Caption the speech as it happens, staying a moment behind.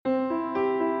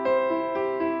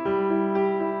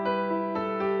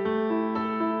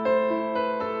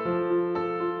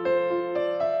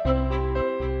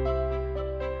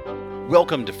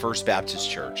Welcome to First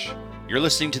Baptist Church. You're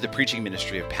listening to the preaching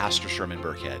ministry of Pastor Sherman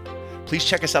Burkhead. Please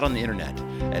check us out on the internet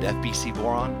at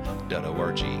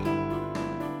fbcboron.org.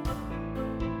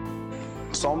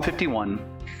 Psalm 51,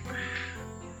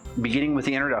 beginning with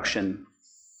the introduction.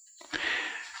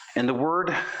 And the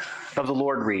word of the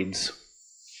Lord reads,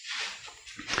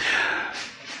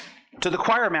 to the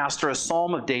choir master, a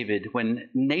psalm of David, when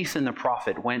Nathan the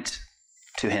prophet went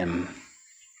to him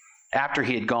after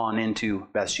he had gone into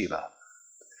Bathsheba.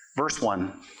 Verse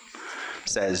 1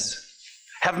 says,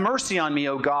 have mercy on me,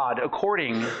 O God,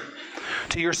 according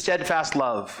to your steadfast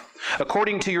love.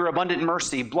 According to your abundant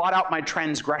mercy, blot out my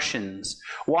transgressions.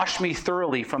 Wash me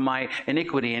thoroughly from my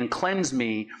iniquity and cleanse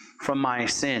me from my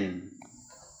sin.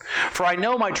 For I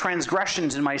know my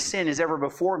transgressions and my sin is ever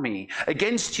before me.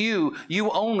 Against you,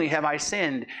 you only have I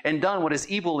sinned and done what is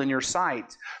evil in your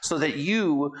sight, so that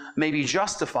you may be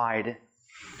justified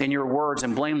in your words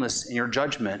and blameless in your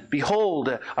judgment.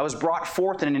 Behold, I was brought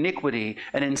forth in iniquity,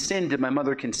 and in sin did my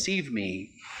mother conceive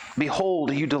me.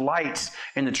 Behold, you delight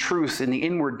in the truth in the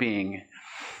inward being,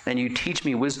 and you teach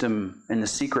me wisdom in the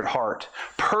secret heart.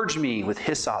 Purge me with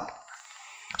hyssop,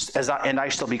 and I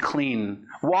shall be clean.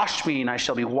 Wash me, and I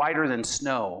shall be whiter than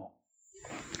snow.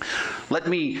 Let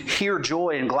me hear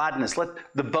joy and gladness. Let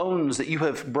the bones that you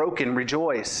have broken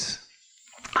rejoice.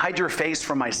 Hide your face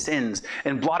from my sins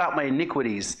and blot out my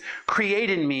iniquities. Create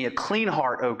in me a clean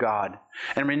heart, O God,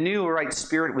 and renew a right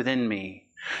spirit within me.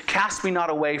 Cast me not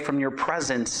away from your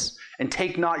presence, and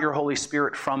take not your Holy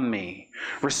Spirit from me.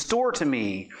 Restore to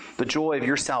me the joy of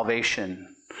your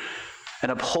salvation,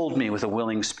 and uphold me with a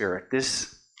willing spirit.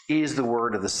 This is the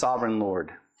word of the sovereign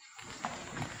Lord.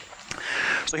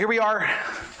 So here we are,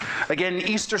 again,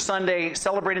 Easter Sunday,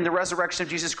 celebrating the resurrection of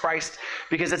Jesus Christ,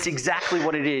 because that's exactly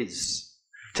what it is.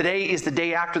 Today is the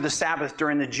day after the Sabbath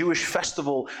during the Jewish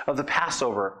festival of the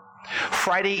Passover.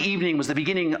 Friday evening was the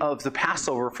beginning of the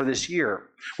Passover for this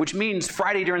year, which means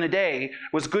Friday during the day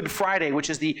was Good Friday, which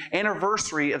is the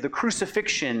anniversary of the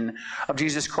crucifixion of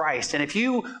Jesus Christ. And if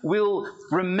you will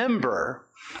remember,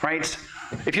 right,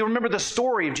 if you remember the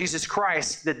story of Jesus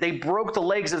Christ, that they broke the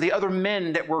legs of the other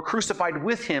men that were crucified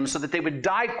with him so that they would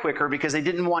die quicker because they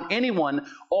didn't want anyone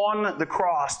on the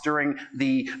cross during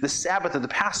the Sabbath of the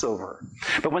Passover.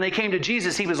 But when they came to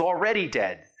Jesus, he was already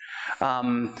dead.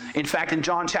 In fact, in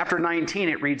John chapter 19,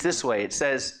 it reads this way. It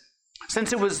says,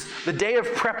 since it was the day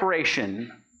of preparation,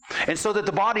 and so that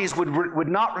the bodies would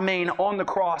not remain on the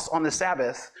cross on the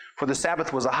Sabbath, for the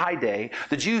Sabbath was a high day,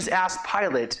 the Jews asked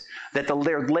Pilate that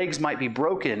their legs might be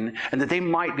broken and that they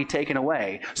might be taken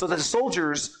away. So that the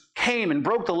soldiers came and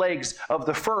broke the legs of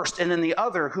the first and then the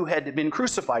other who had been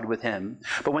crucified with him.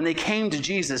 But when they came to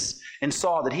Jesus and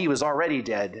saw that he was already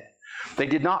dead, they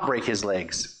did not break his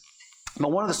legs.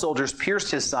 But one of the soldiers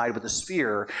pierced his side with a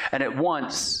spear, and at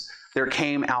once there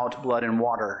came out blood and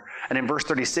water. And in verse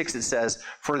 36 it says,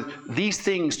 for these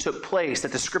things took place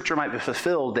that the scripture might be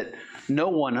fulfilled, that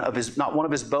not one of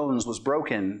his bones was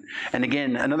broken. And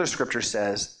again, another scripture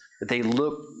says that they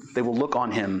will look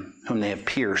on him whom they have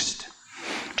pierced.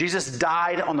 Jesus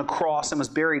died on the cross and was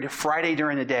buried Friday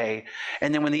during the day.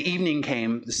 And then when the evening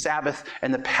came, the Sabbath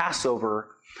and the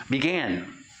Passover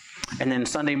began. And then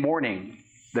Sunday morning,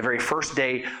 the very first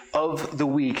day of the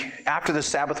week, after the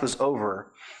Sabbath was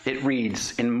over, it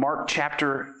reads in Mark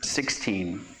chapter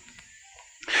 16,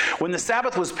 when the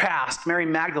Sabbath was past, Mary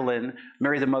Magdalene,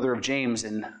 Mary the mother of James,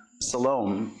 and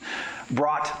Salome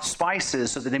brought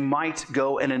spices so that they might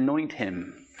go and anoint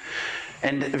him.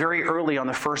 And very early on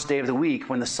the first day of the week,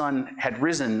 when the sun had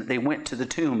risen, they went to the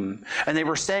tomb. And they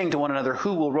were saying to one another,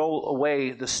 who will roll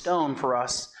away the stone for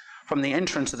us from the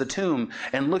entrance of the tomb?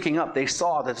 And looking up, they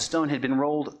saw that the stone had been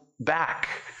rolled back.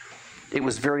 It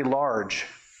was very large.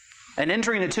 And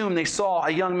entering the tomb, they saw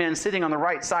a young man sitting on the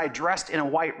right side, dressed in a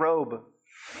white robe.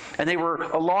 And they were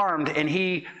alarmed, and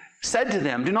he said to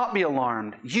them, do not be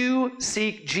alarmed. You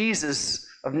seek Jesus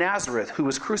of Nazareth, who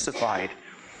was crucified.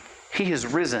 He is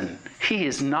risen. He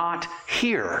is not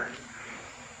here.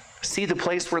 See the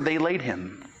place where they laid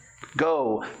him.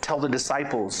 Go, tell the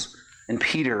disciples and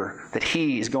Peter that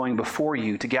he is going before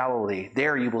you to Galilee.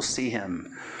 There you will see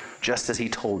him, just as he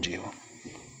told you.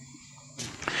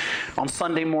 On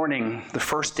Sunday morning, the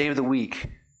first day of the week,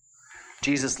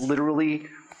 Jesus literally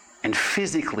and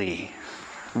physically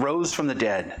rose from the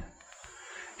dead.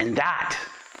 And that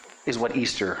is what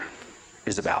Easter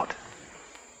is about.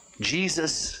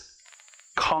 Jesus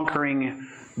conquering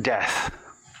death.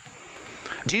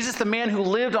 Jesus, the man who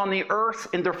lived on the earth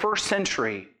in the first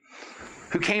century,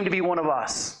 who came to be one of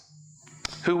us,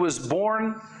 who was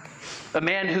born, a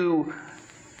man who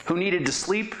needed to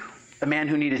sleep, a man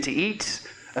who needed to eat,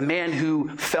 a man who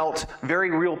felt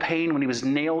very real pain when he was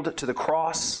nailed to the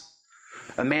cross,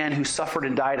 a man who suffered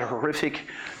and died a horrific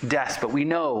death. But we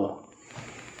know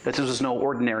that this was no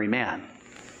ordinary man.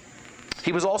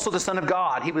 He was also the Son of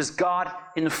God. He was God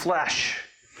in the flesh.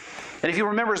 And if you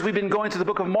remember, as we've been going through the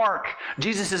book of Mark,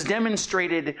 Jesus has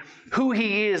demonstrated who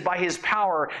he is by his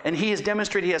power, and he has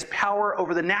demonstrated he has power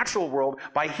over the natural world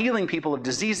by healing people of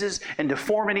diseases and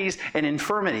deformities and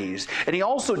infirmities. And he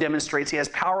also demonstrates he has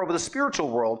power over the spiritual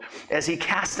world as he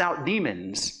casts out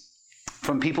demons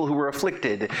from people who were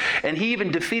afflicted. And he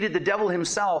even defeated the devil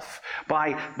himself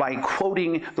by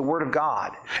quoting the word of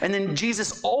God. And then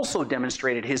Jesus also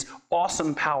demonstrated his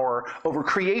awesome power over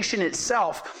creation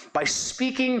itself by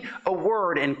speaking a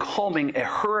word and calming a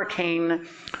hurricane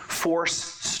force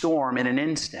storm in an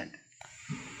instant.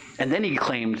 And then he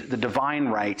claimed the divine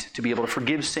right to be able to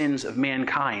forgive sins of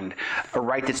mankind, a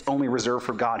right that's only reserved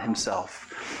for God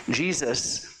himself.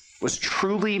 Jesus was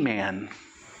truly man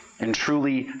and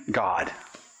truly God.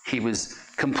 He was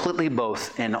completely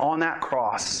both. And on that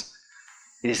cross,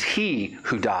 it is he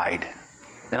who died.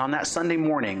 And on that Sunday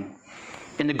morning,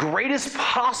 in the greatest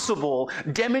possible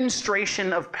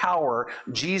demonstration of power,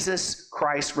 Jesus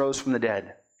Christ rose from the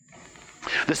dead.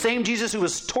 The same Jesus who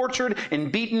was tortured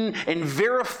and beaten and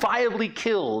verifiably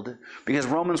killed, because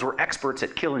Romans were experts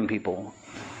at killing people.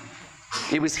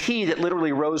 It was he that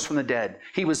literally rose from the dead.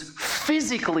 He was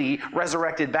physically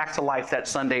resurrected back to life that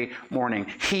Sunday morning.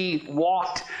 He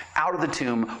walked out of the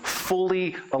tomb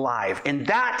fully alive. And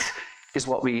that is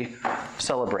what we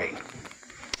celebrate.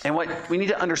 And what we need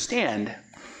to understand,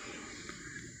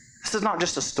 this is not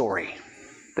just a story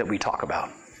that we talk about.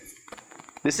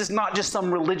 This is not just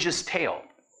some religious tale.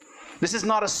 This is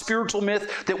not a spiritual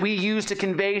myth that we use to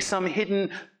convey some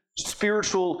hidden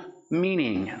spiritual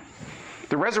meaning.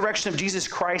 The resurrection of Jesus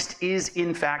Christ is,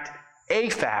 in fact, a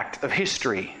fact of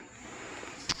history.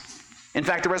 In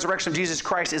fact, the resurrection of Jesus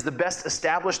Christ is the best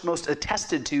established, most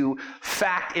attested to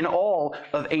fact in all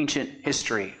of ancient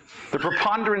history. The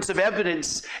preponderance of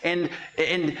evidence and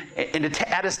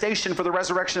attestation for the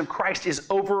resurrection of Christ is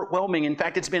overwhelming. In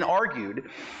fact, it's been argued,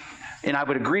 and I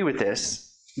would agree with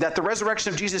this, that the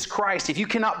resurrection of Jesus Christ, if you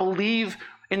cannot believe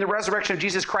in the resurrection of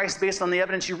Jesus Christ based on the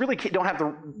evidence, you really don't have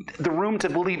the room to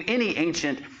believe any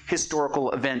ancient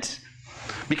historical event,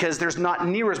 because there's not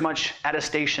near as much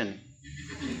attestation.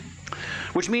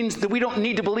 Which means that we don't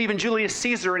need to believe in Julius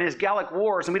Caesar and his Gallic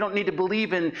Wars, and we don't need to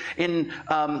believe in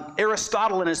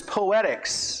Aristotle and his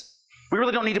Poetics. We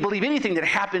really don't need to believe anything that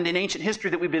happened in ancient history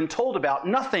that we've been told about.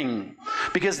 Nothing.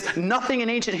 Because nothing in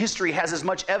ancient history has as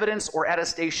much evidence or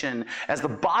attestation as the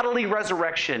bodily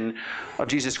resurrection of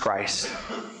Jesus Christ.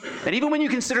 And even when you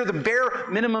consider the bare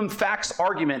minimum facts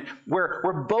argument,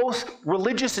 where both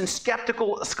religious and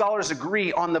skeptical scholars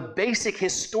agree on the basic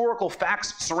historical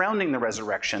facts surrounding the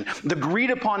resurrection, the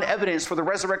agreed upon evidence for the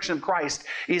resurrection of Christ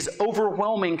is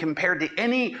overwhelming compared to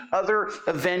any other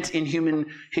event in human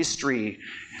history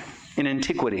in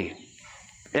antiquity.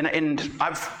 And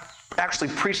I've actually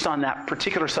preached on that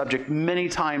particular subject many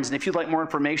times. And if you'd like more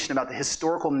information about the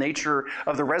historical nature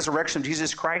of the resurrection of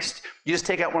Jesus Christ, you just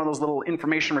take out one of those little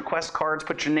information request cards,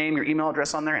 put your name, your email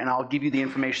address on there, and I'll give you the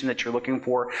information that you're looking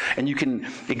for, and you can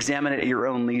examine it at your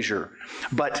own leisure.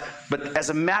 But as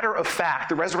a matter of fact,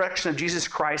 the resurrection of Jesus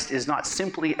Christ is not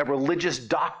simply a religious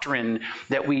doctrine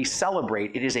that we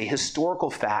celebrate. It is a historical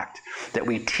fact that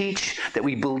we teach, that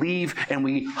we believe, and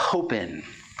we hope in.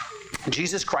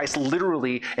 Jesus Christ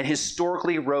literally and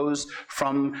historically rose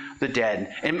from the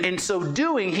dead. And in so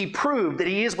doing, he proved that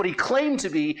he is what he claimed to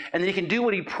be, and that he can do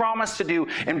what he promised to do.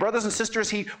 And brothers and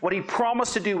sisters, what he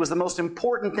promised to do was the most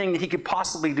important thing that he could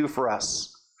possibly do for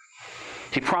us.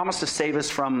 He promised to save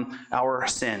us from our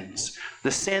sins,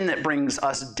 the sin that brings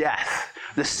us death,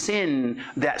 the sin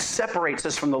that separates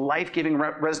us from the life-giving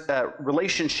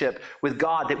relationship with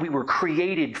God that we were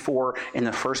created for in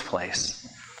the first place.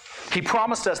 He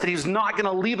promised us that he's not going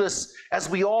to leave us as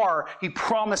we are. He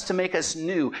promised to make us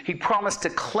new. He promised to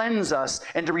cleanse us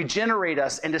and to regenerate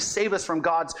us and to save us from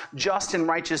God's just and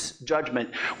righteous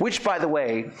judgment, which, by the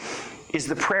way, is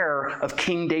the prayer of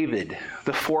King David,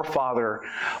 the forefather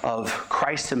of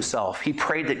Christ himself. He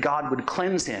prayed that God would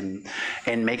cleanse him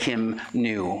and make him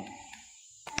new.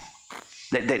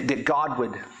 That God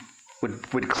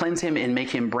would cleanse him and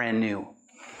make him brand new.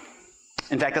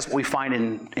 In fact, that's what we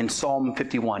find in Psalm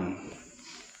 51.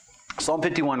 Psalm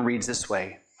 51 reads this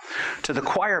way: to the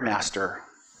choir master,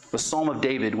 the Psalm of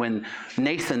David, when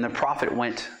Nathan the prophet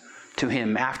went to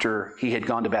him after he had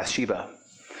gone to Bathsheba.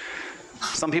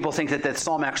 Some people think that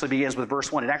psalm actually begins with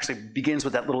verse 1. It actually begins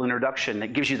with that little introduction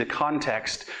that gives you the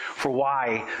context for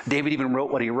why David even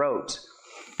wrote what he wrote.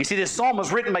 You see, this psalm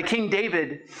was written by King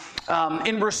David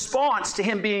in response to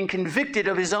him being convicted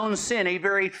of his own sin, a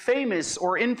very famous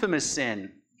or infamous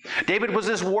sin. David was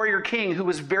this warrior king who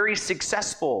was very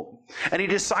successful, and he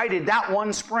decided that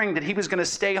one spring that he was going to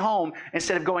stay home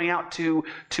instead of going out to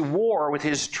war with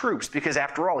his troops, because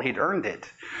after all, he'd earned it,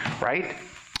 right?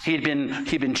 He'd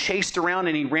been chased around,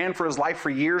 and he ran for his life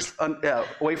for years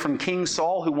away from King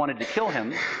Saul, who wanted to kill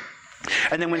him.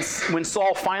 And then when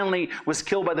Saul finally was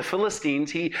killed by the Philistines,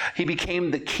 he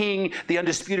became the king, the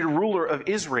undisputed ruler of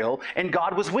Israel, and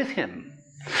God was with him.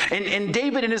 And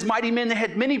David and his mighty men, they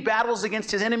had many battles against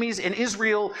his enemies, and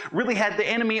Israel really had the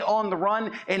enemy on the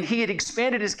run, and he had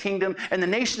expanded his kingdom, and the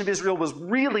nation of Israel was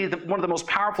really one of the most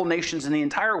powerful nations in the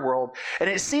entire world. And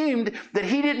it seemed that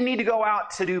he didn't need to go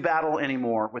out to do battle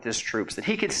anymore with his troops, that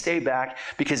he could stay back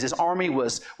because his army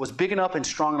was big enough and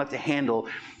strong enough to handle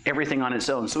everything on its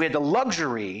own. So he had the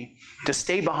luxury to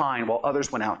stay behind while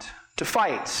others went out to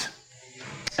fight.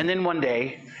 And then one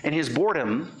day, in his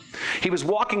boredom, he was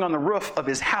walking on the roof of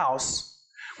his house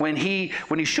when he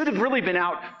should have really been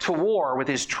out to war with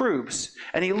his troops,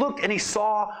 and he looked and he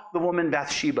saw the woman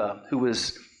Bathsheba who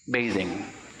was bathing.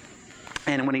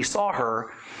 And when he saw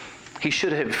her, he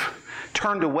should have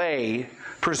turned away,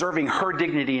 preserving her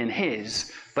dignity and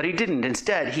his, but he didn't.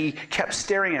 Instead, he kept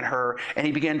staring at her, and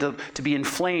he began to be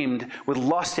inflamed with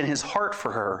lust in his heart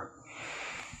for her.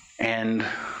 And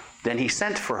then he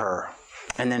sent for her.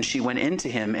 And then she went into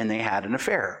him, and they had an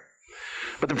affair.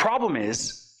 But the problem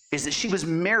is that she was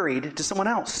married to someone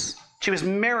else. She was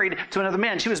married to another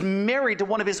man. She was married to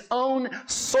one of his own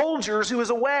soldiers who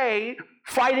was away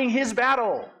fighting his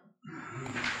battle.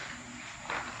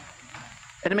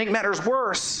 And to make matters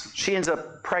worse, she ends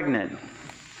up pregnant.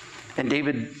 And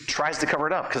David tries to cover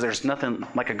it up, because there's nothing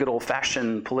like a good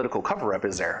old-fashioned political cover-up,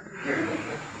 is there?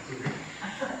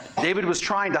 David was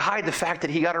trying to hide the fact that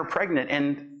he got her pregnant,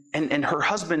 and her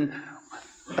husband,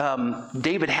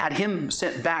 David, had him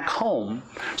sent back home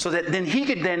so that then he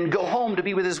could then go home to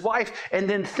be with his wife and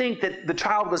then think that the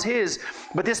child was his.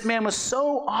 But this man was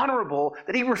so honorable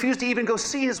that he refused to even go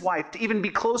see his wife, to even be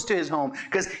close to his home,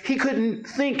 because he couldn't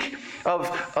think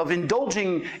of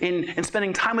indulging in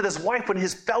spending time with his wife when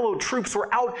his fellow troops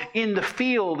were out in the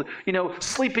field,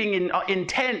 sleeping in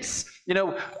tents,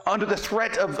 under the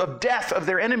threat of death of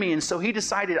their enemy. And so he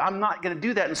decided, I'm not going to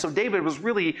do that. And so David was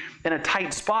really in a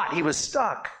tight spot. He was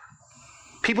stuck.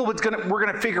 People were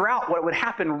going to figure out what would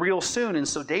happen real soon. And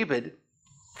so David,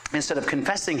 instead of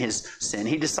confessing his sin,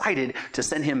 he decided to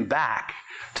send him back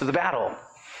to the battle.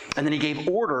 And then he gave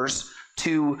orders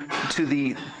to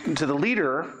the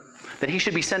leader that he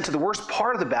should be sent to the worst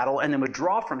part of the battle and then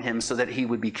withdraw from him so that he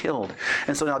would be killed.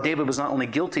 And so now David was not only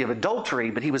guilty of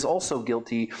adultery, but he was also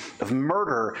guilty of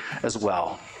murder as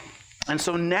well. And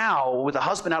so now, with the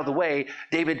husband out of the way,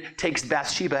 David takes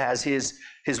Bathsheba as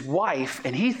his wife,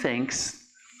 and he thinks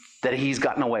that he's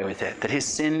gotten away with it, that his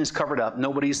sin is covered up,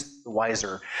 nobody's the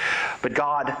wiser. But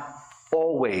God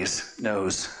always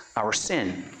knows our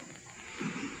sin.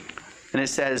 And it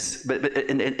says,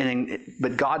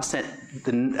 but God sent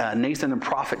Nathan the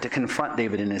prophet to confront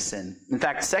David in his sin. In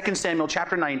fact, 2 Samuel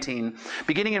chapter 19,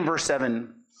 beginning in verse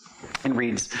 7, it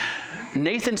reads,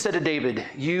 Nathan said to David,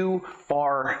 you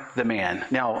are the man.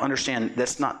 Now, understand,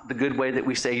 that's not the good way that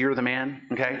we say you're the man,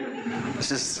 okay?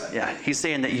 He's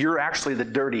saying that you're actually the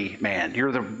dirty man.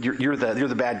 You're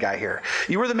the bad guy here.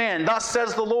 You are the man. Thus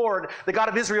says the Lord, the God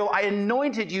of Israel, I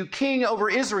anointed you king over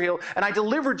Israel, and I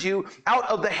delivered you out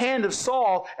of the hand of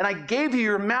Saul, and I gave you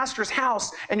your master's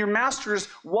house and your master's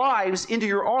wives into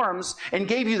your arms, and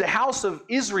gave you the house of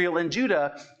Israel and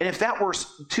Judah. And if that were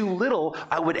too little,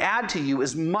 I would add to you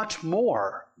as much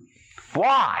more.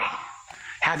 Why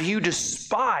have you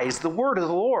despised the word of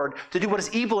the Lord to do what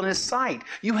is evil in his sight?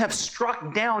 You have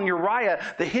struck down Uriah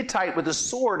the Hittite with a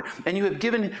sword, and you have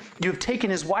taken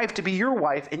his wife to be your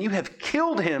wife, and you have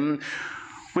killed him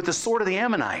with the sword of the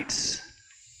Ammonites.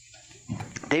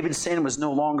 David's sin was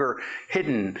no longer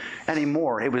hidden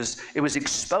anymore. It was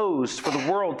exposed for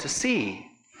the world to see.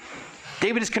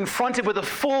 David is confronted with the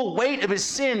full weight of his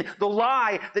sin. The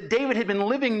lie that David had been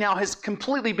living now has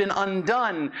completely been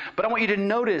undone. But I want you to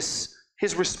notice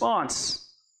his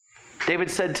response. David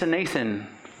said to Nathan,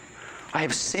 I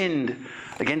have sinned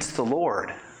against the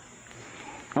Lord.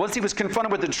 Once he was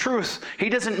confronted with the truth, he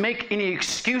doesn't make any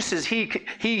excuses.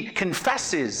 He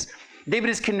confesses.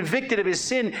 David is convicted of his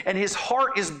sin, and his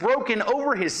heart is broken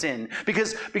over his sin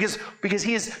because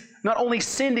he has not only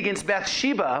sinned against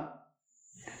Bathsheba,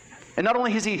 and not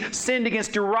only has he sinned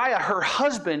against Uriah, her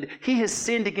husband, he has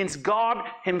sinned against God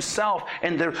himself.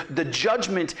 And the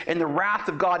judgment and the wrath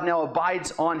of God now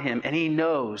abides on him. And he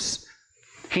knows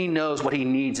He knows what he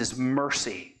needs is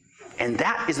mercy. And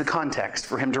that is the context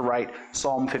for him to write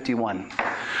Psalm 51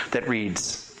 that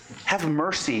reads, "Have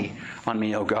mercy on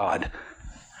me, O God,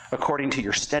 according to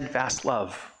your steadfast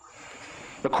love.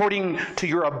 According to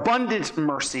your abundant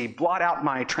mercy, blot out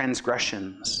my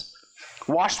transgressions.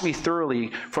 Wash me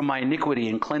thoroughly from my iniquity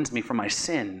and cleanse me from my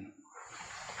sin."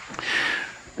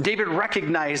 David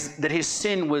recognized that his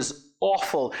sin was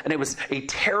awful and it was a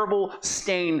terrible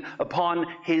stain upon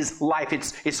his life.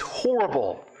 It's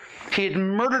horrible. He had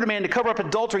murdered a man to cover up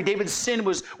adultery. David's sin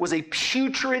was a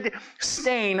putrid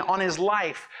stain on his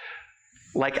life,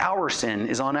 like our sin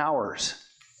is on ours.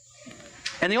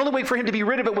 And the only way for him to be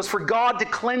rid of it was for God to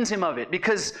cleanse him of it,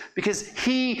 because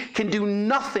he can do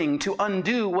nothing to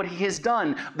undo what he has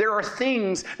done. There are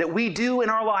things that we do in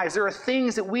our lives. There are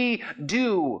things that we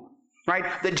do, right,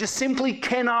 that just simply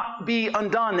cannot be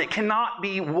undone, that cannot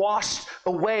be washed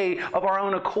away of our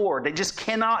own accord. They just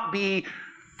cannot be,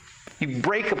 you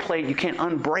break a plate, you can't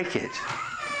unbreak it.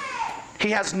 He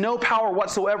has no power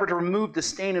whatsoever to remove the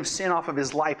stain of sin off of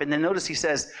his life. And then notice he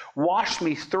says, "Wash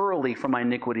me thoroughly from my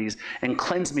iniquities and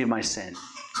cleanse me of my sin."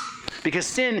 Because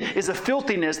sin is a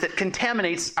filthiness that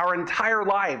contaminates our entire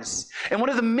lives. And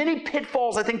one of the many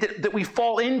pitfalls I think that we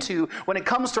fall into when it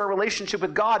comes to our relationship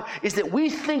with God is that we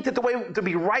think that the way to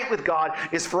be right with God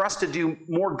is for us to do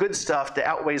more good stuff that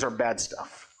outweighs our bad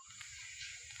stuff.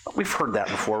 We've heard that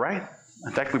before, right?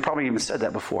 In fact, we probably even said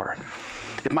that before.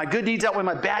 If my good deeds outweigh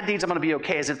my bad deeds, I'm going to be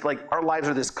okay. As if like our lives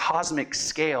are this cosmic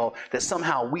scale that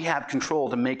somehow we have control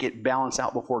to make it balance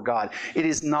out before God. It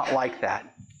is not like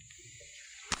that.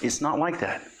 It's not like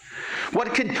that.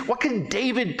 What could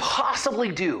David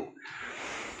possibly do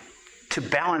to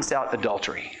balance out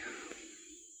adultery?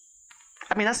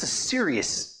 I mean, that's a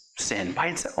serious sin by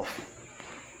itself.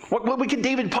 What could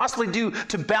David possibly do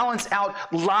to balance out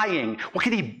lying? What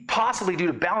could he possibly do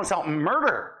to balance out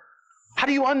murder? How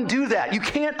do you undo that? You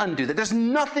can't undo that. There's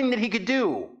nothing that he could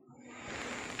do.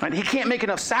 Right? He can't make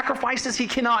enough sacrifices. He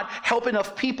cannot help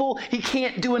enough people. He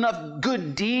can't do enough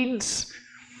good deeds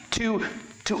to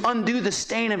undo the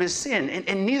stain of his sin.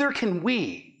 And neither can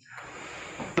we.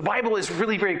 The Bible is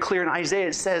really very clear. In Isaiah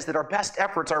it says that our best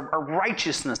efforts, our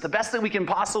righteousness, the best that we can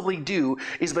possibly do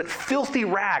is but filthy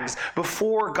rags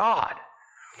before God.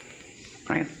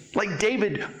 Right? Like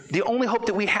David, the only hope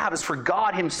that we have is for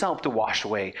God himself to wash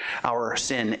away our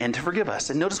sin and to forgive us.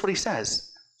 And notice what he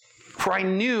says. For I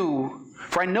know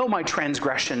my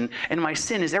transgression and my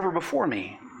sin is ever before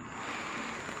me.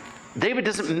 David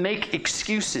doesn't make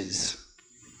excuses.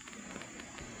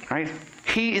 Right?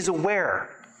 He is aware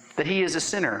that he is a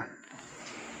sinner.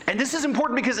 And this is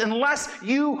important because unless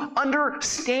you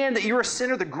understand that you're a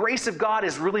sinner, the grace of God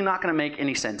is really not going to make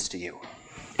any sense to you.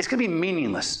 It's going to be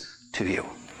meaningless to you.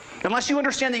 Unless you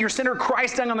understand that your sinner,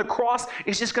 Christ dying on the cross,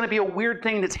 is just going to be a weird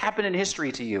thing that's happened in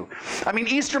history to you. I mean,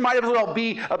 Easter might as well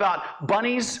be about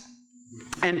bunnies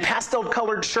and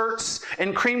pastel-colored shirts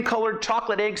and cream-colored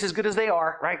chocolate eggs, as good as they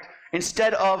are, right?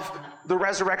 Instead of the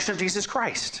resurrection of Jesus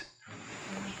Christ.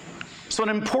 So an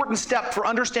important step for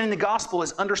understanding the gospel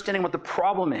is understanding what the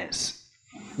problem is.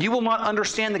 You will not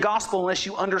understand the gospel unless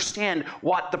you understand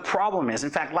what the problem is. In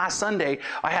fact, last Sunday,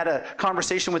 I had a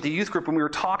conversation with the youth group and we were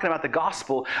talking about the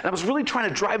gospel, and I was really trying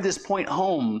to drive this point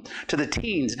home to the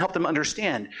teens and help them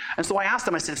understand. And so I asked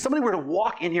them, I said, if somebody were to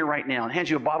walk in here right now and hand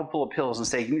you a bottle full of pills and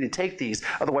say, you need to take these,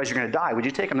 otherwise you're going to die, would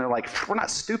you take them? They're like, we're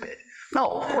not stupid. No,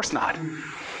 of course not.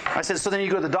 I said, so then you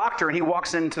go to the doctor and he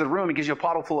walks into the room and gives you a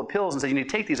bottle full of pills and says, you need to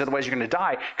take these, otherwise you're going to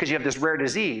die because you have this rare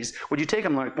disease. Would you take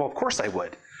them? They're like, well, of course I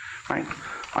would. Right?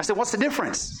 I said, what's the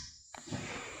difference?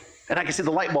 And I can see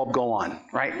the light bulb go on,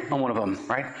 right, on one of them,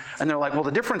 right? And they're like, well,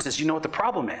 the difference is you know what the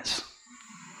problem is.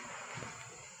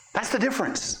 That's the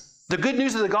difference. The good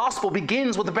news of the gospel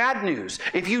begins with the bad news.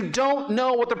 If you don't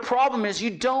know what the problem is, you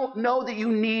don't know that you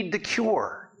need the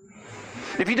cure.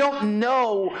 If you don't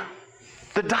know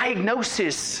the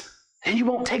diagnosis, then you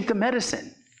won't take the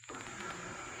medicine.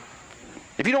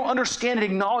 If you don't understand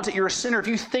and acknowledge that you're a sinner, if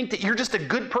you think that you're just a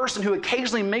good person who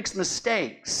occasionally makes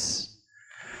mistakes,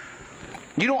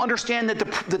 you don't understand that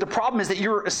the problem is that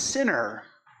you're a sinner,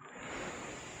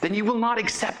 then you will not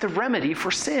accept the remedy for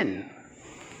sin.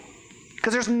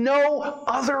 Because there's no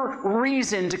other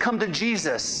reason to come to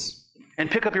Jesus and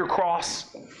pick up your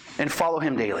cross and follow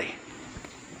him daily.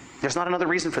 There's not another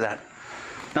reason for that.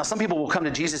 Now, some people will come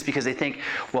to Jesus because they think,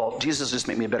 well, Jesus will just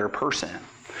make me a better person.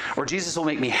 Or Jesus will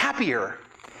make me happier.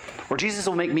 Or Jesus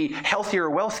will make me healthier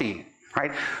or wealthy.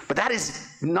 Right? But that is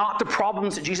not the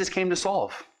problems that Jesus came to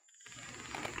solve.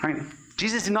 Right?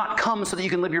 Jesus did not come so that you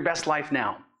can live your best life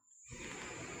now.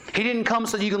 He didn't come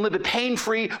so that you can live a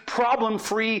pain-free,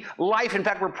 problem-free life. In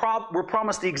fact, we're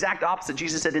promised the exact opposite.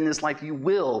 Jesus said, in this life you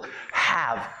will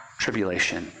have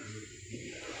tribulation.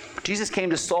 Jesus came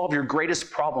to solve your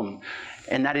greatest problem,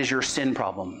 and that is your sin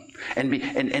problem. And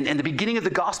the beginning of the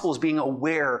gospel is being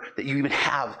aware that you even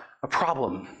have a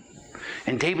problem.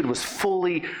 And David was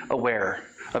fully aware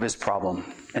of his problem.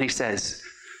 And he says,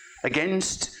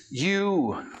 against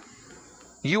you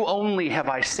only have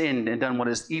I sinned and done what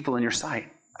is evil in your sight.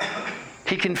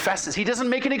 He confesses. He doesn't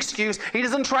make an excuse. He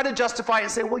doesn't try to justify it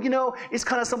and say, well, it's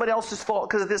kind of somebody else's fault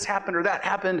because this happened or that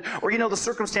happened, or, the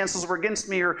circumstances were against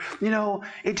me, or,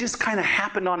 it just kind of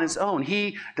happened on its own.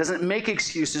 He doesn't make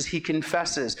excuses. He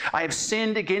confesses. I have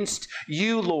sinned against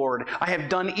you, Lord. I have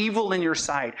done evil in your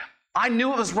sight. I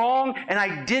knew it was wrong, and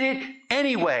I did it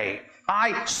anyway.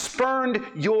 I spurned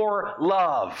your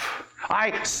love.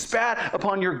 I spat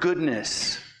upon your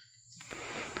goodness,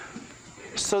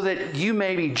 so that you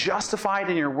may be justified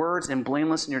in your words and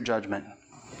blameless in your judgment.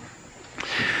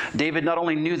 David not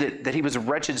only knew that he was a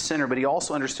wretched sinner, but he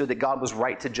also understood that God was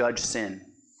right to judge sin.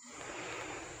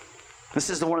 This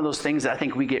is one of those things that I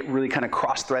think we get really kind of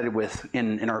cross-threaded with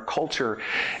in our culture,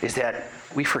 is that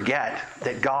we forget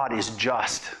that God is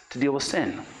just to deal with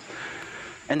sin.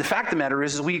 And the fact of the matter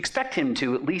is we expect him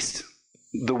to, at least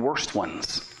the worst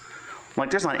ones. Like,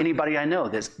 there's not anybody I know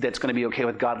that's going to be okay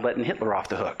with God letting Hitler off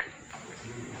the hook.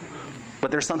 But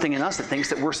there's something in us that thinks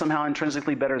that we're somehow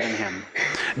intrinsically better than him.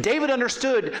 David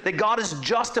understood that God is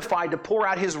justified to pour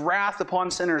out his wrath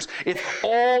upon sinners. If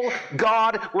all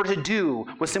God were to do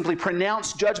was simply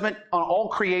pronounce judgment on all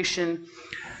creation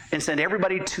and send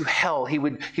everybody to hell, he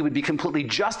would be completely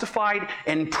justified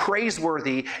and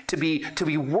praiseworthy to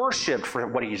be worshipped for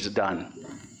what he's done.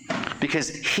 Because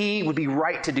he would be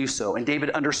right to do so. And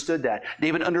David understood that.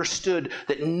 David understood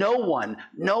that no one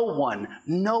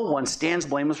stands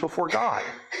blameless before God.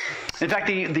 In fact,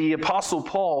 the Apostle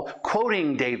Paul,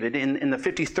 quoting David in the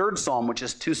 53rd Psalm, which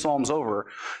is 2 Psalms over,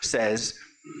 says,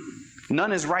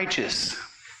 none is righteous.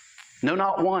 No,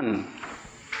 not one.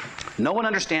 No one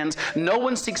understands. No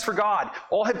one seeks for God.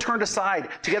 All have turned aside.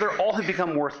 Together all have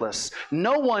become worthless.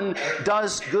 No one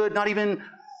does good, not even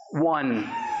one.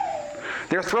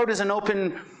 Their throat is an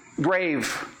open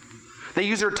grave. They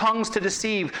use their tongues to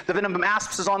deceive. The venom of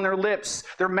asps is on their lips.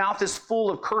 Their mouth is full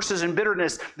of curses and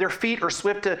bitterness. Their feet are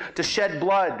swift to shed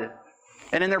blood.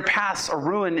 And in their paths are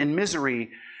ruin and misery.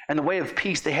 And the way of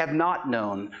peace they have not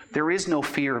known. There is no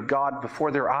fear of God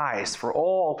before their eyes, for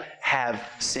all have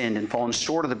sinned and fallen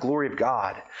short of the glory of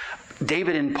God.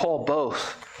 David and Paul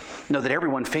both know that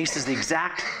everyone faces the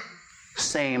exact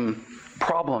same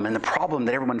problem. And the problem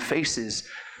that everyone faces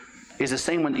is the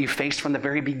same one that you faced from the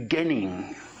very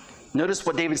beginning. Notice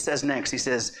what David says next. He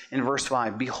says in verse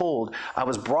 5, behold, I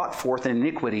was brought forth in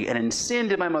iniquity, and in sin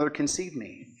did my mother conceive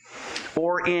me.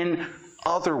 Or in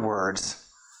other words,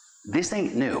 this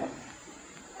ain't new.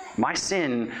 My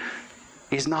sin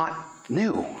is not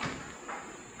new.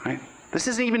 Right? This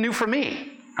isn't even new for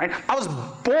me. Right? I was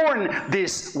born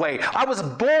this way. I was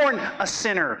born a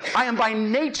sinner. I am by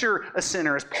nature a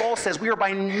sinner. As Paul says, we are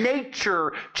by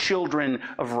nature children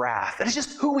of wrath. That is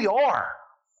just who we are.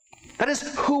 That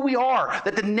is who we are.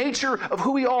 That the nature of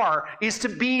who we are is to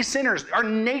be sinners. Our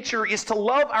nature is to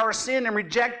love our sin and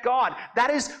reject God. That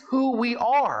is who we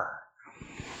are.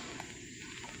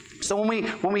 So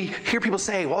when we hear people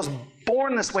say, well, I was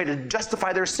born this way to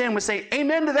justify their sin, we say,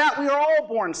 amen to that. We are all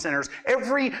born sinners.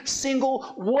 Every single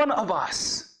one of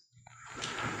us.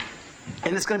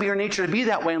 And it's going to be our nature to be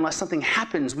that way unless something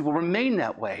happens. We will remain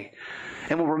that way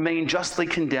and will remain justly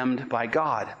condemned by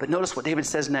God. But notice what David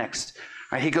says next.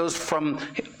 Right? He goes from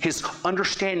his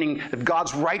understanding of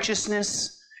God's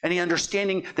righteousness and the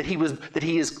understanding that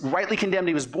he is rightly condemned,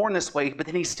 he was born this way, but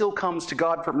then he still comes to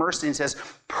God for mercy and says,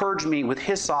 purge me with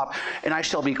hyssop, and I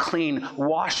shall be clean.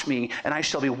 Wash me, and I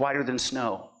shall be whiter than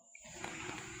snow.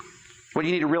 What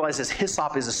you need to realize is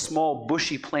hyssop is a small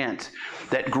bushy plant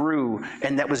that grew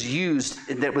and that was used,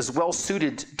 that was well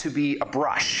suited to be a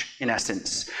brush, in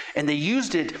essence. And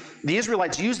the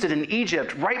Israelites used it in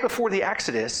Egypt right before the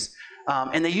Exodus.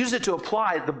 And they used it to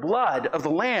apply the blood of the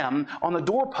lamb on the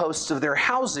doorposts of their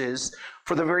houses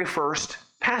for the very first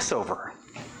Passover.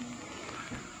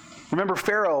 Remember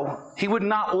Pharaoh, he would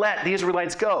not let the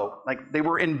Israelites go. Like, they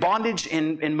were in bondage,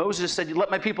 and Moses said, you let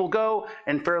my people go?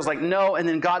 And Pharaoh's like, no. And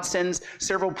then God sends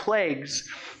several plagues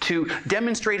to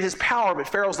demonstrate his power. But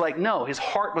Pharaoh's like, no. His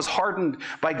heart was hardened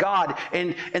by God.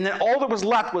 And then all that was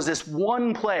left was this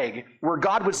one plague where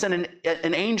God would send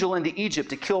an angel into Egypt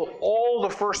to kill all the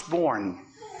firstborn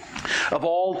of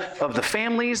all of the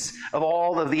families, of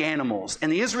all of the animals. And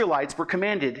the Israelites were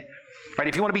commanded, right,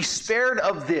 if you want to be spared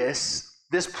of this,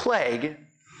 this plague,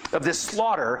 of this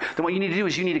slaughter, then what you need to do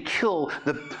is you need to kill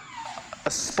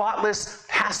a spotless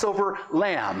Passover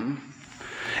lamb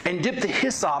and dip the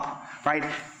hyssop, right,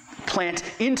 plant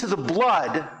into the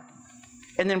blood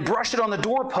and then brush it on the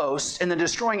doorpost, and the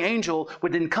destroying angel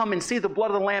would then come and see the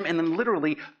blood of the lamb and then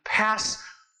literally pass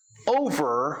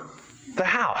over the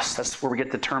house. That's where we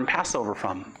get the term Passover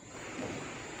from.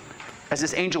 As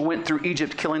this angel went through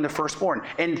Egypt killing the firstborn.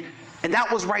 And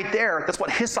that was right there. That's what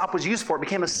hyssop was used for. It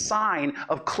became a sign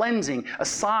of cleansing, a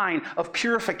sign of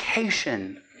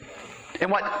purification.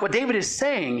 And what David is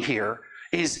saying here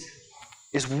is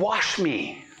wash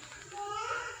me.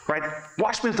 Right?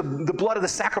 Wash me with the blood of the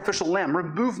sacrificial lamb.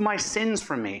 Remove my sins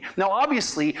from me. Now,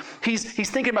 obviously, he's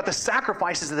thinking about the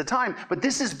sacrifices at the time, but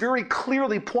this is very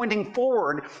clearly pointing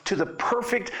forward to the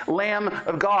perfect Lamb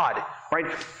of God, right?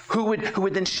 Who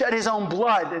would then shed his own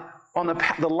blood on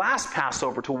the last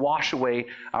Passover to wash away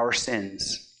our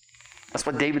sins. That's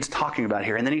what David's talking about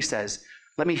here. And then he says,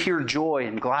 let me hear joy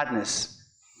and gladness.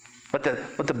 Let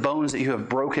the bones that you have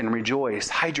broken rejoice.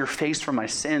 Hide your face from my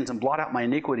sins and blot out my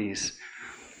iniquities.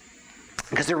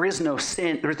 Because there is no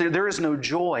sin, there is no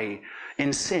joy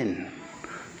in sin.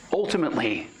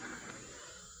 Ultimately,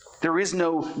 there is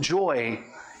no joy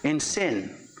in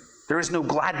sin. There is no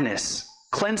gladness.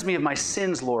 Cleanse me of my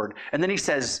sins, Lord. And then he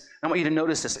says, I want you to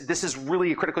notice this. This is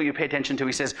really critical you pay attention to.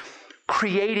 He says,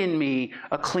 create in me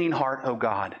a clean heart, O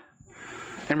God,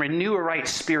 and renew a right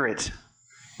spirit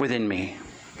within me.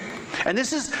 And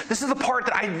this is the part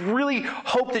that I really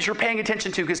hope that you're paying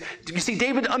attention to, because you see,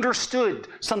 David understood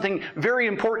something very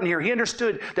important here. He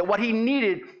understood that what he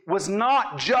needed was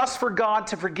not just for God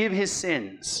to forgive his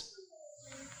sins.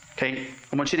 Okay,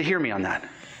 I want you to hear me on that.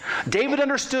 David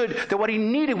understood that what he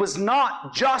needed was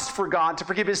not just for God to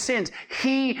forgive his sins.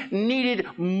 He needed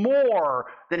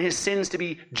more than his sins to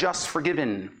be just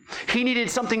forgiven. He needed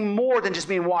something more than just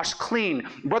being washed clean.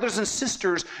 Brothers and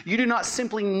sisters, you do not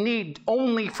simply need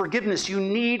only forgiveness. You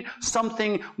need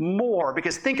something more.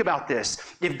 Because think about this.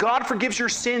 If God forgives your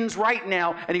sins right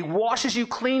now and he washes you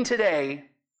clean today,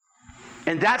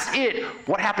 and that's it,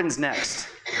 what happens next?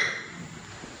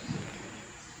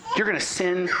 You're going to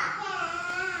sin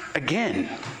again.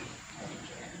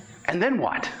 And then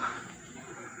what?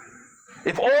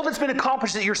 If all that's been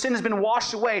accomplished, that your sin has been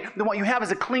washed away, then what you have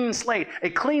is a clean slate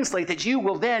that you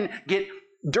will then get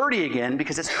dirty again,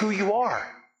 because it's who you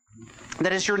are.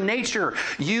 That is your nature.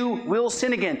 You will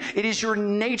sin again. It is your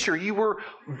nature. You were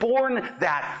born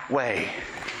that way.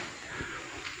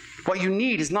 What you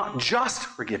need is not just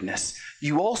forgiveness.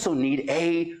 You also need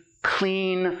a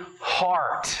clean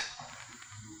heart.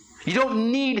 You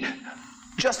don't need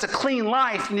just a clean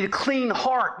life. You need a clean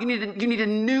heart. You need a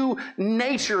new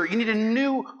nature. You need a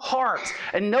new heart.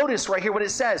 And notice right here what it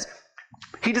says.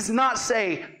 He does not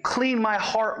say, clean my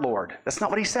heart, Lord. That's not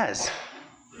what he says.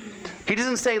 He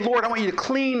doesn't say, Lord, I want you to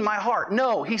clean my heart.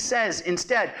 No, he says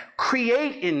instead,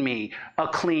 create in me a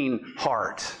clean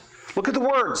heart. Look at the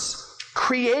words.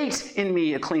 Create in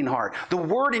me a clean heart. The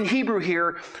word in Hebrew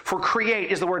here for create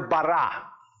is the word bara.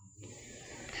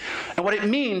 And what it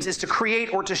means is to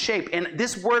create or to shape. And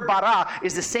this word bara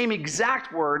is the same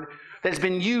exact word that has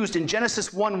been used in Genesis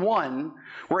 1:1,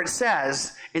 where it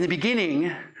says, in the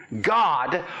beginning,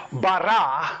 God,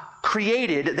 bara,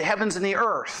 created the heavens and the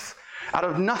earth out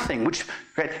of nothing, which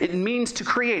it means to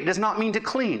create. It does not mean to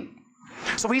clean.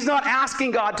 So he's not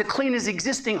asking God to clean his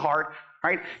existing heart,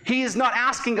 right? He is not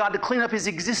asking God to clean up his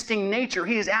existing nature.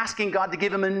 He is asking God to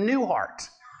give him a new heart,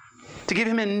 to give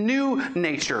him a new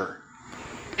nature.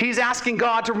 He's asking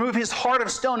God to remove his heart of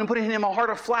stone and put in him a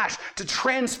heart of flesh, to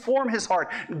transform his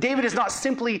heart. David is not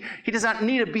simply, he does not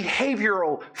need a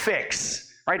behavioral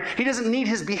fix, right? He doesn't need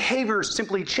his behavior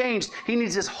simply changed. He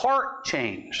needs his heart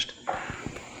changed.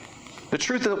 The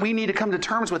truth that we need to come to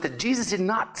terms with, that Jesus did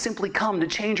not simply come to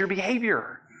change your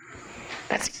behavior.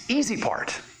 That's the easy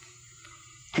part.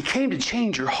 He came to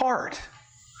change your heart.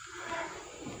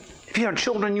 If you have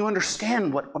children, you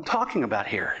understand what I'm talking about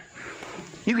here.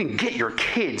 You can get your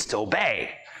kids to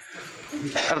obey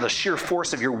out of the sheer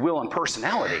force of your will and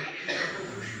personality.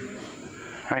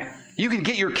 Right? You can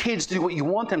get your kids to do what you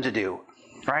want them to do.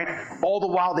 Right? All the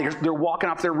while they're walking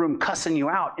off their room cussing you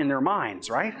out in their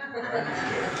minds. Right?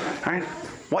 Right?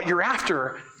 What you're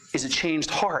after is a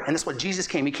changed heart. And that's what Jesus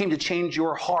came. He came to change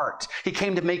your heart. He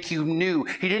came to make you new.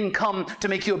 He didn't come to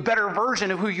make you a better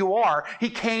version of who you are. He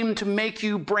came to make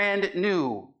you brand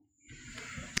new.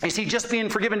 You see, just being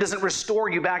forgiven doesn't restore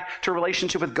you back to a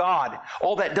relationship with God.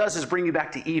 All that does is bring you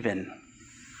back to even.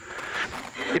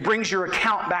 It brings your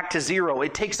account back to zero.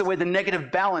 It takes away the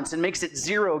negative balance and makes it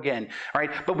zero again. All right?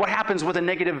 But what happens with a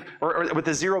negative or with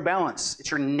a zero balance?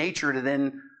 It's your nature to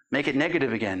then make it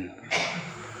negative again.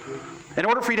 In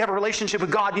order for you to have a relationship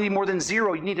with God, you need more than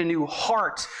zero. You need a new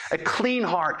heart, a clean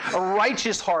heart, a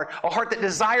righteous heart, a heart that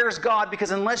desires God,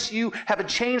 because unless you have a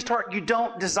changed heart, you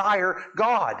don't desire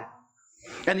God.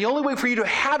 And the only way for you to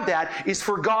have that is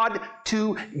for God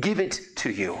to give it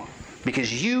to you,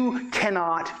 because you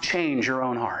cannot change your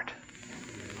own heart.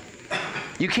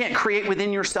 You can't create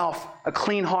within yourself a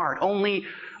clean heart. Only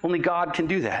God can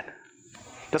do that.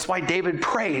 That's why David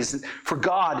prays for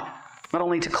God not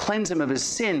only to cleanse him of his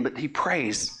sin, but he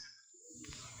prays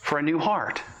for a new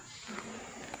heart.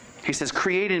 He says,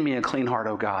 create in me a clean heart,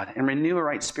 O God, and renew a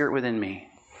right spirit within me.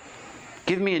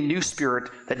 Give me a new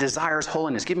spirit that desires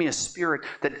holiness. Give me a spirit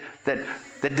that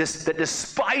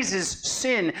despises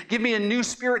sin. Give me a new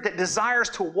spirit that desires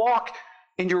to walk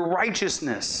in your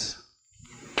righteousness.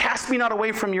 Cast me not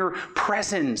away from your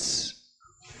presence,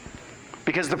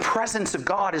 because the presence of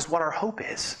God is what our hope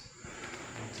is.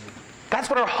 That's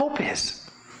what our hope is.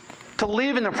 To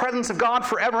live in the presence of God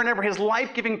forever and ever, his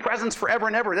life-giving presence forever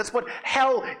and ever. That's what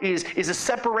hell is a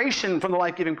separation from the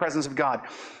life-giving presence of God.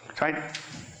 Right?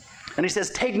 And he says,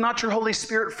 take not your Holy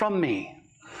Spirit from me,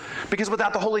 because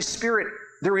without the Holy Spirit,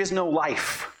 there is no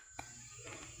life.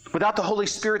 Without the Holy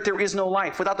Spirit, there is no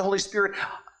life. Without the Holy Spirit,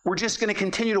 we're just going to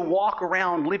continue to walk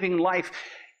around living life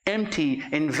empty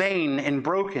and vain and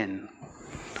broken.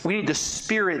 We need the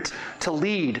Spirit to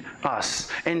lead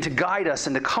us and to guide us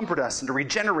and to comfort us and to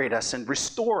regenerate us and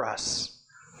restore us.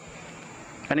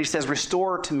 And he says,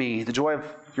 restore to me the joy of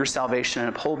your salvation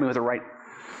and uphold me with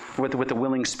a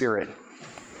willing spirit.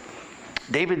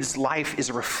 David's life is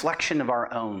a reflection of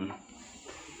our own.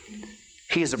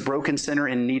 He is a broken sinner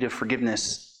in need of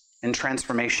forgiveness and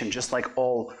transformation, just like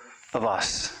all of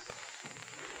us.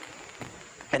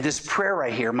 And this prayer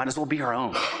right here might as well be our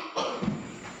own.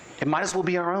 It might as well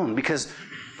be our own, because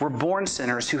we're born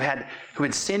sinners who had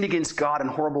sinned against God in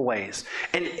horrible ways.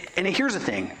 And here's the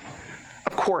thing.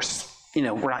 Of course,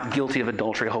 we're not guilty of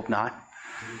adultery, I hope not.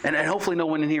 And hopefully no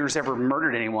one in here has ever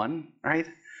murdered anyone, right?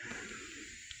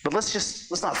 But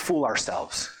let's not fool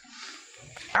ourselves.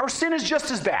 Our sin is just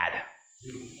as bad.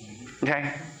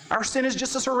 Okay? Our sin is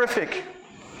just as horrific.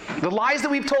 The lies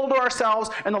that we've told to ourselves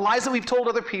and the lies that we've told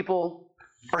other people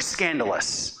are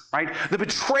scandalous. Right? The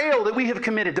betrayal that we have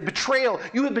committed,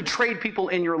 you have betrayed people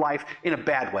in your life in a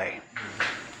bad way.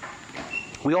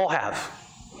 We all have.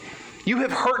 You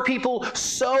have hurt people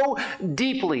so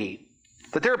deeply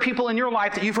that there are people in your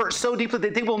life that you've hurt so deeply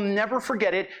that they will never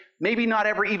forget it, maybe not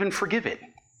ever even forgive it.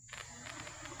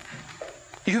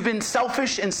 You've been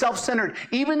selfish and self-centered.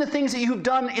 Even the things that you've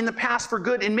done in the past for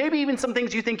good, and maybe even some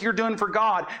things you think you're doing for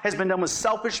God, has been done with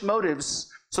selfish motives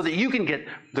so that you can get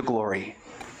the glory.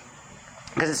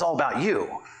 Because it's all about you.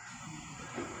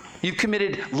 You've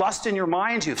committed lust in your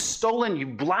minds. You've stolen.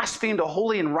 You've blasphemed a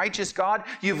holy and righteous God.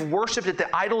 You've worshipped at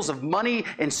the idols of money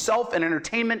and self and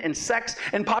entertainment and sex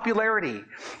and popularity.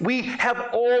 We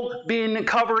have all been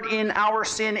covered in our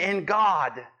sin, and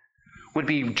God would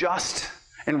be just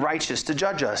and righteous to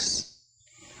judge us.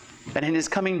 And in his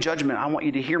coming judgment, I want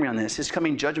you to hear me on this. His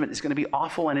coming judgment is going to be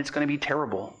awful, and it's going to be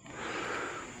terrible.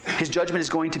 His judgment is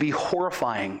going to be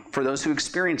horrifying for those who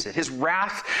experience it. His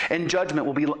wrath and judgment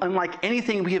will be unlike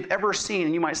anything we have ever seen.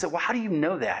 And you might say, well, how do you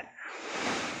know that?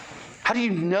 How do you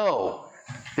know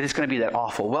that it's going to be that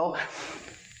awful? Well,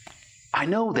 I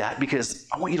know that because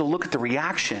I want you to look at the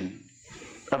reaction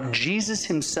of Jesus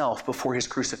himself before his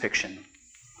crucifixion.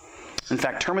 In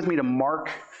fact, turn with me to Mark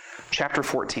chapter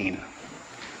 14.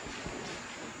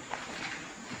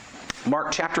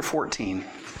 Mark chapter 14.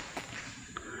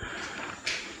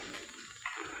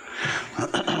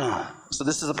 So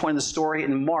this is the point of the story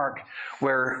in Mark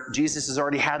where Jesus has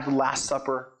already had the Last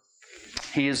Supper.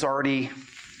 He has already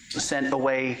sent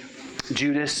away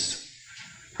Judas,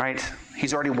 right?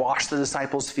 He's already washed the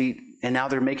disciples' feet, and now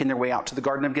they're making their way out to the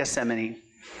Garden of Gethsemane.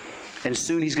 And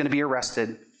soon he's going to be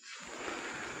arrested.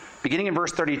 Beginning in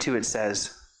verse 32, it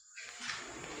says,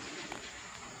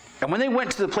 "And when they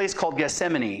went to the place called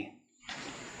Gethsemane,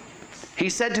 he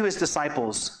said to his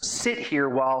disciples, 'Sit here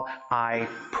while I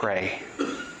pray.'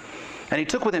 And he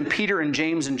took with him Peter and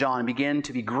James and John and began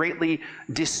to be greatly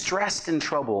distressed and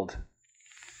troubled.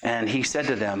 And he said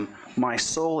to them, 'My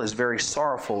soul is very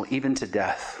sorrowful, even to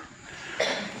death.'"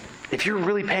 If you're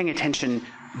really paying attention,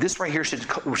 this right here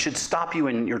should stop you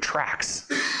in your tracks.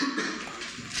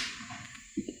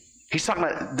 He's talking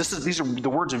about, these are the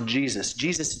words of Jesus.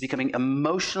 Jesus is becoming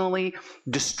emotionally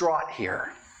distraught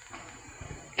here.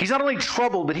 He's not only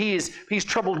troubled, but he's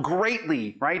troubled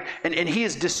greatly, right? And he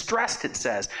is distressed, it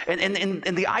says.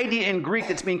 And the idea in Greek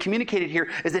that's being communicated here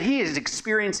is that he is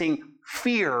experiencing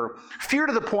fear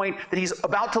to the point that he's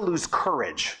about to lose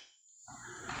courage.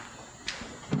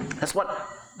 That's what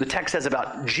the text says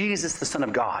about Jesus, the Son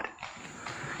of God.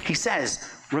 He says,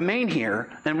 remain here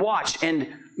and watch. And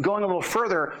going a little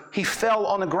further, he fell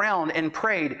on the ground and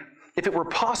prayed, if it were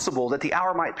possible, that the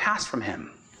hour might pass from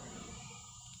him.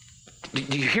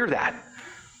 Do you hear that?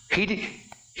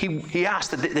 He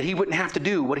asked that he wouldn't have to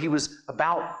do what he was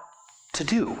about to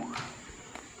do.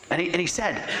 And he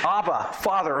said, Abba,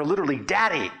 Father, or literally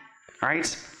Daddy,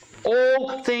 right?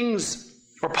 All things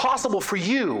are possible for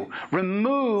you.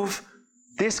 Remove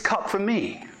this cup from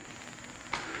me.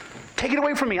 Take it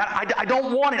away from me. I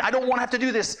don't want it. I don't want to have to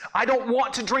do this. I don't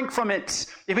want to drink from it.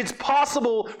 If it's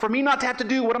possible for me not to have to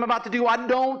do what I'm about to do, I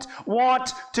don't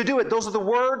want to do it. Those are the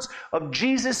words of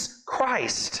Jesus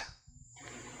Christ.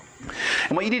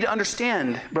 And what you need to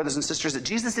understand, brothers and sisters, that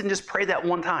Jesus didn't just pray that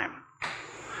one time.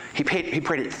 He prayed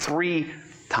it 3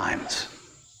 times.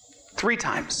 3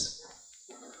 times.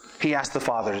 He asked the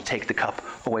Father to take the cup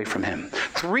away from him.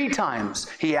 3 times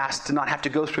he asked to not have to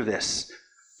go through this.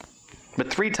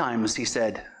 But 3 times he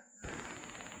said,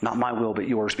 not my will, but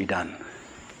yours be done.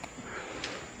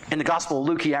 In the Gospel of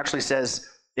Luke, he actually says,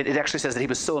 it actually says that he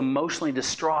was so emotionally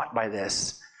distraught by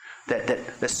this, that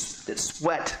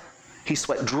he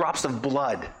sweat drops of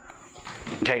blood.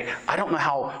 Okay, I don't know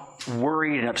how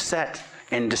worried and upset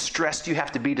and distressed you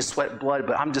have to be to sweat blood,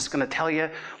 but I'm just going to tell you,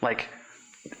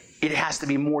 it has to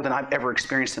be more than I've ever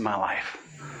experienced in my life.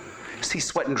 See,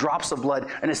 sweating drops of blood,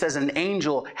 and it says an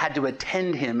angel had to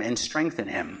attend him and strengthen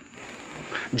him.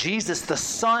 Jesus, the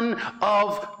Son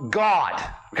of God,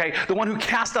 okay, the one who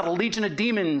cast out a legion of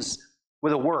demons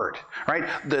with a word, right?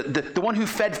 The one who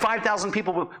fed 5,000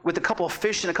 people with a couple of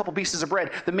fish and a couple pieces of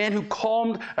bread. The man who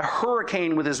calmed a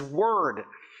hurricane with his word,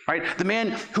 right? The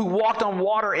man who walked on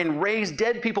water and raised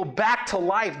dead people back to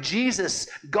life. Jesus,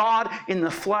 God in the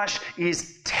flesh,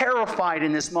 is terrified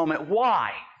in this moment.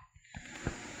 Why?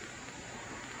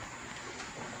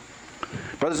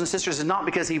 Brothers and sisters, it's not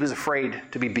because he was afraid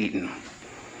to be beaten.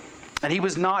 And he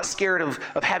was not scared of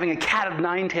having a cat of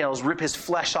 9 tails rip his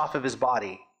flesh off of his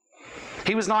body.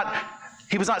 He was not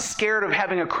scared of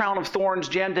having a crown of thorns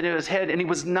jammed into his head, and he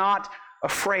was not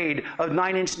afraid of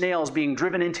 9-inch nails being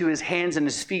driven into his hands and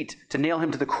his feet to nail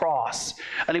him to the cross.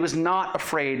 And he was not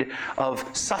afraid of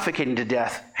suffocating to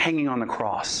death hanging on the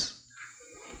cross.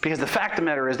 Because the fact of the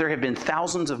matter is, there have been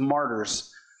thousands of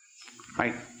martyrs,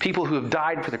 right? People who have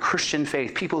died for the Christian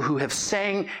faith, people who have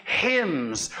sang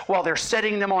hymns while they're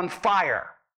setting them on fire.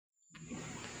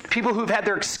 People who've had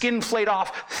their skin flayed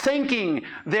off, thanking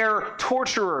their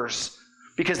torturers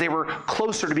because they were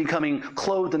closer to becoming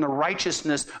clothed in the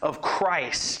righteousness of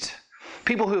Christ.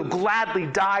 People who have gladly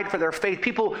died for their faith.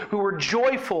 People who were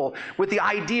joyful with the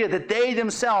idea that they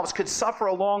themselves could suffer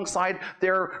alongside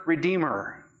their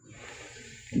Redeemer.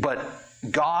 But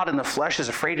God in the flesh is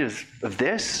afraid of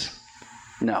this?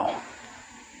 No.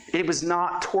 It was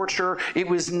not torture. It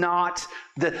was not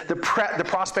the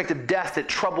prospect of death that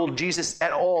troubled Jesus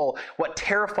at all. What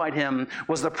terrified him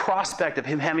was the prospect of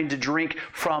him having to drink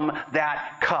from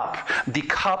that cup, the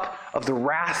cup of the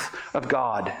wrath of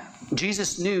God.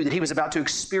 Jesus knew that he was about to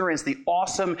experience the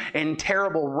awesome and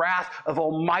terrible wrath of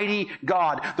Almighty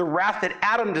God, the wrath that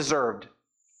Adam deserved,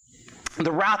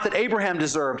 the wrath that Abraham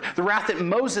deserved, the wrath that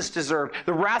Moses deserved,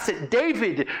 the wrath that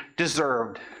David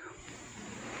deserved.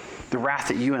 The wrath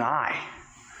that you and I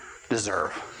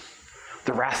deserve.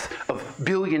 The wrath of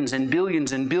billions and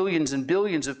billions and billions and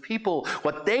billions of people,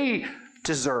 what they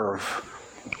deserve.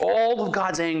 All of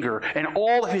God's anger and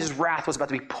all of his wrath was about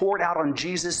to be poured out on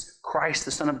Jesus Christ,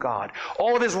 the Son of God.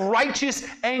 All of his righteous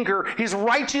anger, his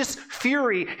righteous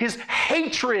fury, his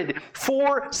hatred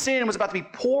for sin was about to be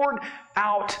poured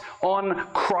out on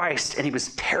Christ, and he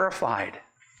was terrified.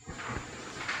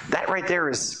 That right there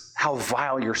is how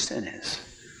vile your sin is.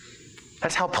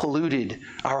 That's how polluted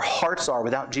our hearts are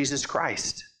without Jesus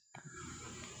Christ.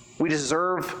 We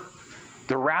deserve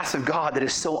the wrath of God that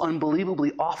is so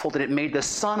unbelievably awful that it made the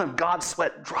Son of God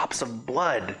sweat drops of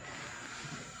blood.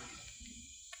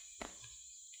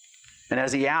 And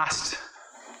as he asked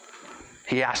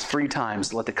 3 times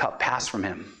to let the cup pass from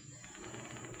him,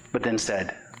 but then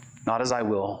said, not as I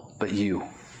will, but you,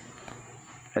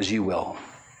 as you will.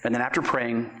 And then after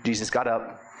praying, Jesus got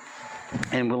up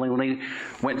and willingly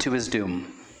went to his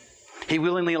doom. He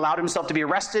willingly allowed himself to be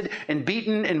arrested and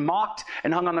beaten and mocked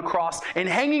and hung on the cross. And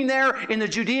hanging there in the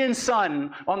Judean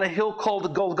sun on the hill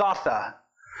called Golgotha,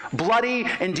 bloody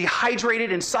and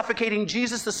dehydrated and suffocating,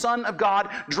 Jesus, the Son of God,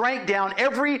 drank down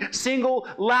every single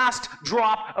last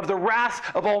drop of the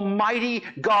wrath of Almighty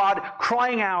God,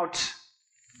 crying out,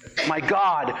 my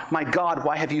God,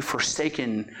 why have you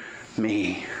forsaken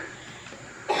me?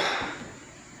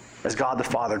 as God the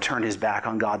Father turned his back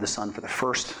on God the Son for the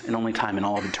first and only time in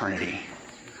all of eternity,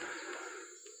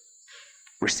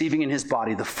 receiving in his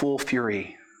body the full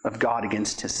fury of God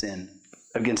against his sin,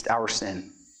 against our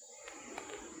sin.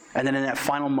 And then in that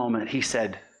final moment, he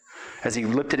said, as he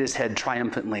lifted his head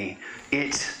triumphantly,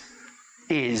 "It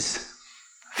is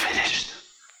finished.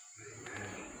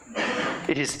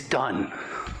 It is done.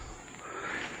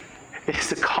 It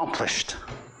is accomplished."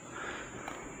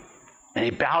 And he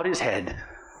bowed his head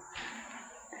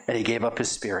and he gave up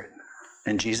his spirit.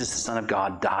 And Jesus, the Son of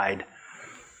God, died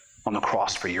on the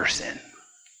cross for your sin.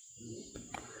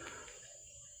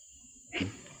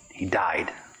 He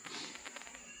died.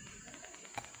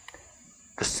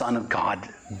 The Son of God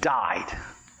died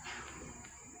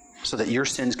so that your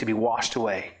sins could be washed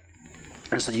away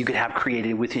and so you could have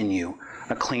created within you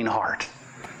a clean heart,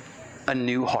 a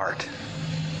new heart.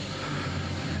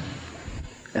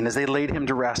 And as they laid him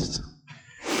to rest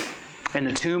in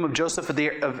the tomb of Joseph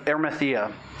of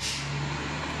Arimathea,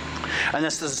 and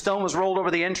as the stone was rolled over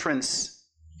the entrance,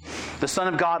 the Son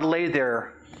of God lay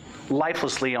there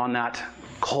lifelessly on that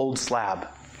cold slab.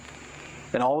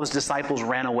 And all of his disciples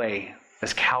ran away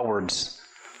as cowards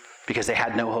because they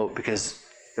had no hope, because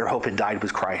their hope had died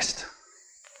with Christ.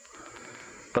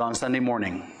 But on Sunday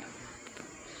morning,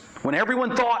 when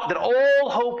everyone thought that all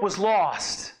hope was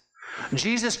lost,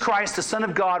 Jesus Christ, the Son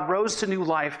of God, rose to new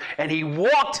life, and he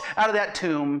walked out of that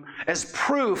tomb as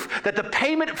proof that the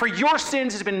payment for your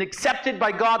sins has been accepted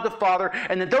by God the Father,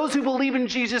 and that those who believe in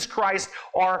Jesus Christ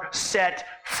are set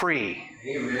free.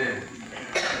 Amen.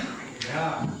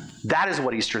 Yeah. That is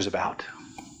what Easter is about.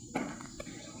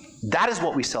 That is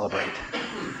what we celebrate.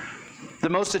 The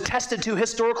most attested to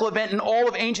historical event in all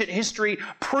of ancient history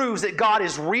proves that God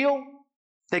is real,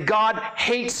 that God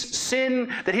hates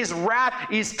sin, that his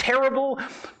wrath is terrible,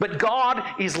 but God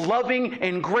is loving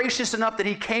and gracious enough that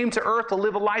he came to earth to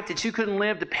live a life that you couldn't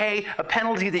live, to pay a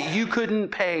penalty that you couldn't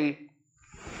pay.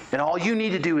 And all you need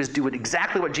to do is do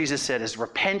exactly what Jesus said, is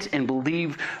repent and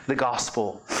believe the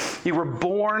gospel. You were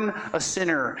born a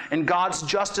sinner, and God's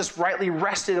justice rightly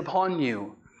rested upon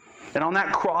you. And on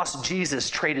that cross, Jesus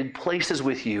traded places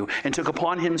with you and took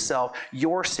upon himself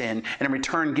your sin, and in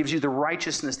return gives you the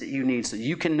righteousness that you need so that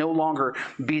you can no longer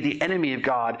be the enemy of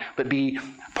God, but be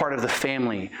part of the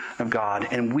family of God.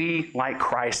 And we, like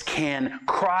Christ, can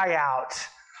cry out,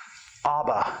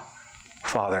 "Abba,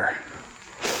 Father."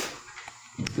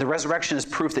 The resurrection is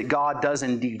proof that God does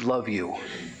indeed love you.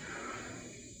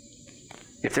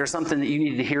 If there's something that you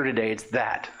need to hear today, it's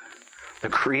that. The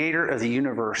creator of the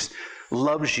universe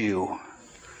loves you,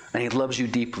 and he loves you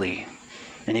deeply.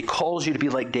 And he calls you to be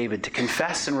like David, to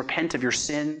confess and repent of your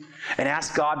sin and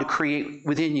ask God to create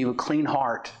within you a clean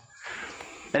heart.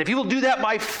 And if you will do that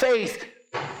by faith,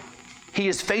 he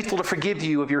is faithful to forgive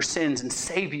you of your sins and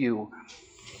save you.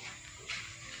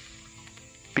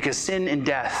 Because sin and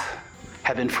death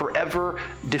have been forever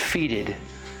defeated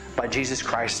by Jesus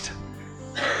Christ,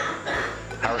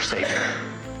 our Savior.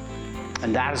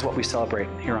 And that is what we celebrate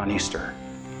here on Easter.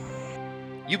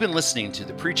 You've been listening to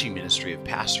the preaching ministry of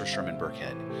Pastor Sherman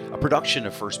Burkhead, a production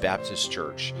of First Baptist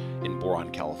Church in Boron,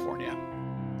 California.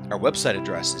 Our website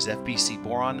address is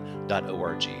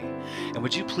fbcboron.org. And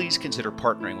would you please consider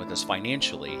partnering with us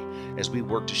financially as we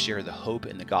work to share the hope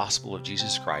and the gospel of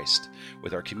Jesus Christ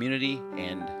with our community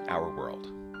and our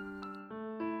world.